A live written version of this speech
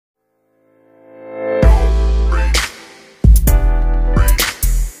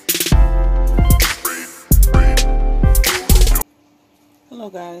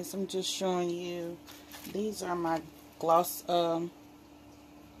guys, I'm just showing you, these are my gloss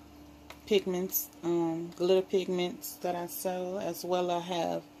pigments, glitter pigments that I sell, as well I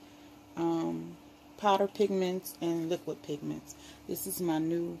have powder pigments and liquid pigments. This is my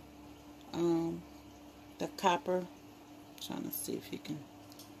new the copper. I'm trying to see if you can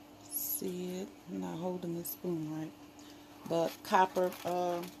see it. I'm not holding the spoon right. The copper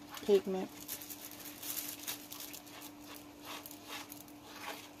pigment.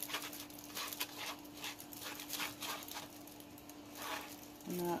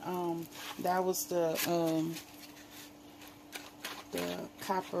 And that was the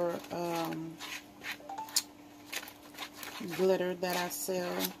copper glitter that I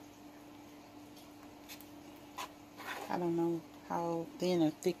sell. I don't know how thin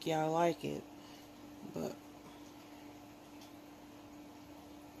or thick y'all like it, but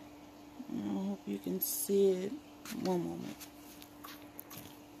I hope you can see it. One moment.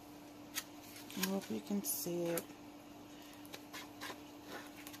 I hope you can see it.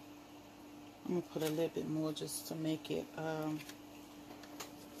 I'm going to put a little bit more just to make it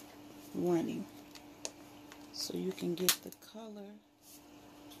runny, so you can get the color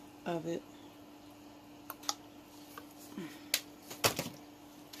of it.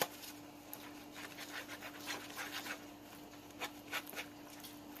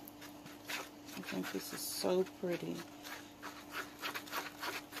 I think this is so pretty.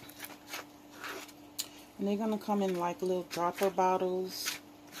 And they're going to come in like little dropper bottles.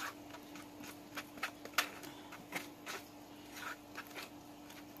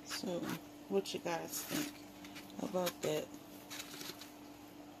 So, what you guys think about that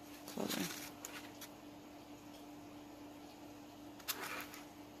color?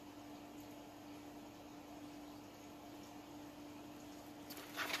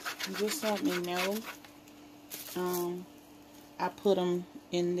 Just let me know. I put them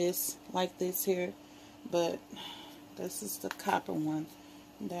in this, like this here, but this is the copper one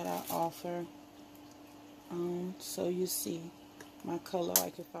that I offer. So you see my color,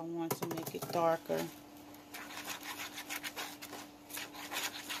 like if I want to make it darker.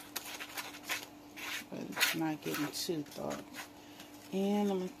 But it's not getting too dark.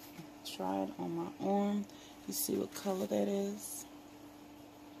 And I'm going to try it on my arm. You see what color that is?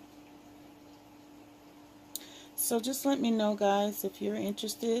 So just let me know, guys, if you're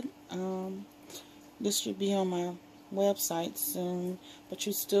interested. This should be on my website soon, but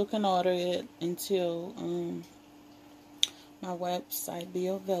you still can order it until my website be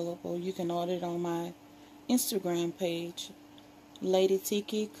available. You can order it on my Instagram page, Lady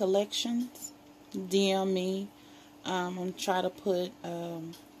Tiki Collections. DM me. I'm gonna try to put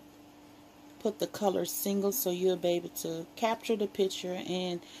the color single, so you'll be able to capture the picture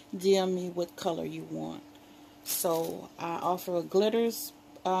and DM me what color you want. So I offer glitters,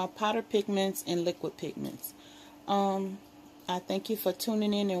 powder pigments, and liquid pigments. I thank you for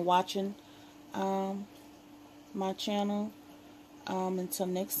tuning in and watching my channel. Until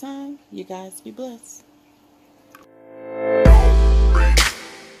next time, you guys be blessed.